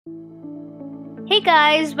Hey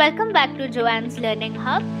guys, welcome back to Joanne's Learning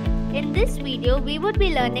Hub. In this video, we would be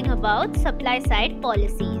learning about supply side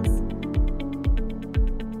policies.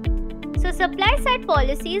 So supply side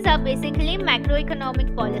policies are basically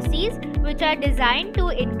macroeconomic policies which are designed to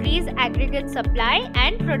increase aggregate supply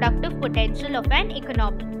and productive potential of an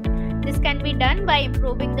economy. This can be done by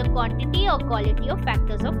improving the quantity or quality of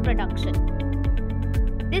factors of production.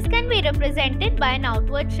 This can be represented by an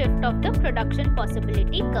outward shift of the production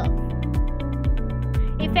possibility curve.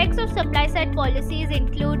 Effects of supply side policies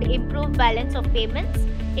include improved balance of payments,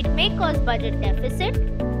 it may cause budget deficit,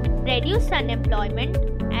 reduced unemployment,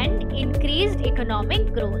 and increased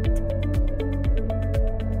economic growth.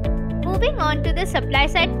 Moving on to the supply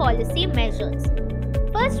side policy measures.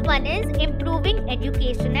 First one is improving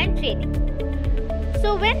education and training.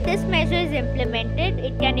 So when this measure is implemented,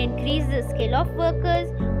 it can increase the skill of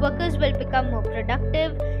workers will become more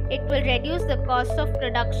productive, it will reduce the cost of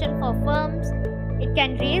production for firms, it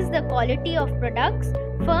can raise the quality of products,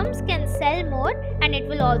 firms can sell more, and it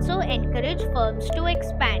will also encourage firms to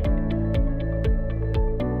expand.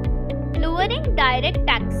 Lowering direct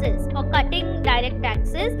taxes or cutting direct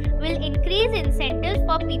taxes will increase incentives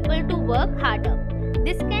for people to work harder.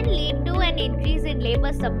 This can lead to an increase in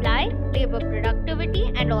labor supply, labor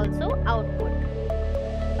productivity, and also output.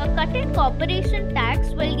 A cut in corporation tax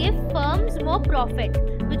will give firms more profit,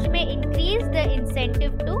 which may increase the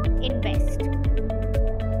incentive to invest.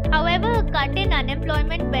 However, a cut in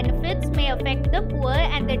unemployment benefits may affect the poor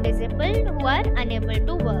and the disabled who are unable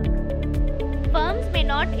to work. Firms may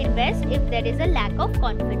not invest if there is a lack of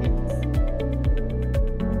confidence.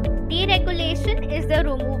 Deregulation is the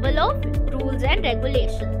removal of rules and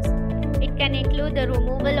regulations. It can include the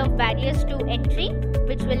removal of barriers to entry,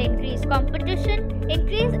 which will increase competition,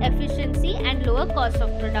 increase efficiency and lower cost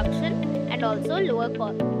of production, and also lower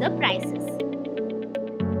the prices.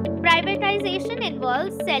 Privatization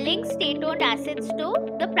involves selling state-owned assets to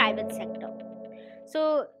the private sector.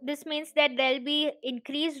 So this means that there will be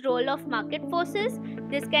increased role of market forces.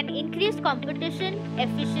 This can increase competition,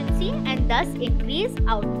 efficiency, and thus increase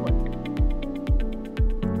output.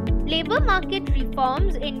 Labor market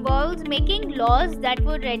reforms involves making laws that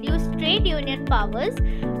would reduce trade union powers,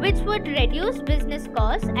 which would reduce business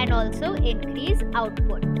costs and also increase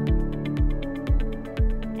output.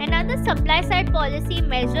 Another supply side policy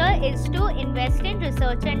measure is to invest in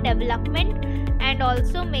research and development and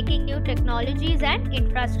also making new technologies and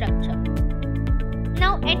infrastructure.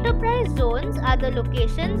 Now, enterprise zones are the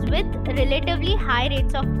locations with relatively high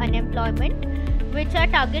rates of unemployment, which are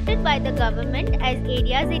targeted by the government as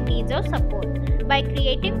areas in need of support by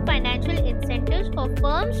creating financial incentives for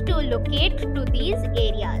firms to locate to these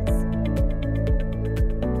areas.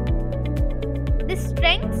 The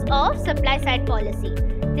strengths of supply side policy.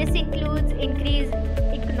 This includes increased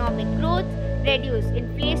economic growth, reduced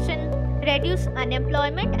inflation, reduced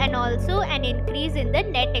unemployment, and also an increase in the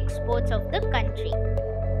net exports of the country.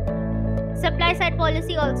 Supply side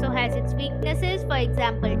policy also has its weaknesses, for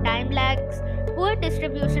example, time lags, poor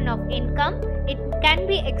distribution of income, it can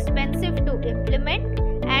be expensive to implement,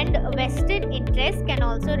 and vested interest can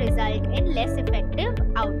also result in less effective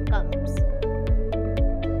outcomes.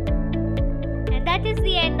 And that is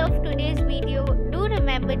the end of today's video. Do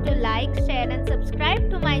remember to like, share and subscribe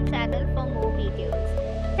to my channel for more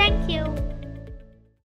videos. Thank you.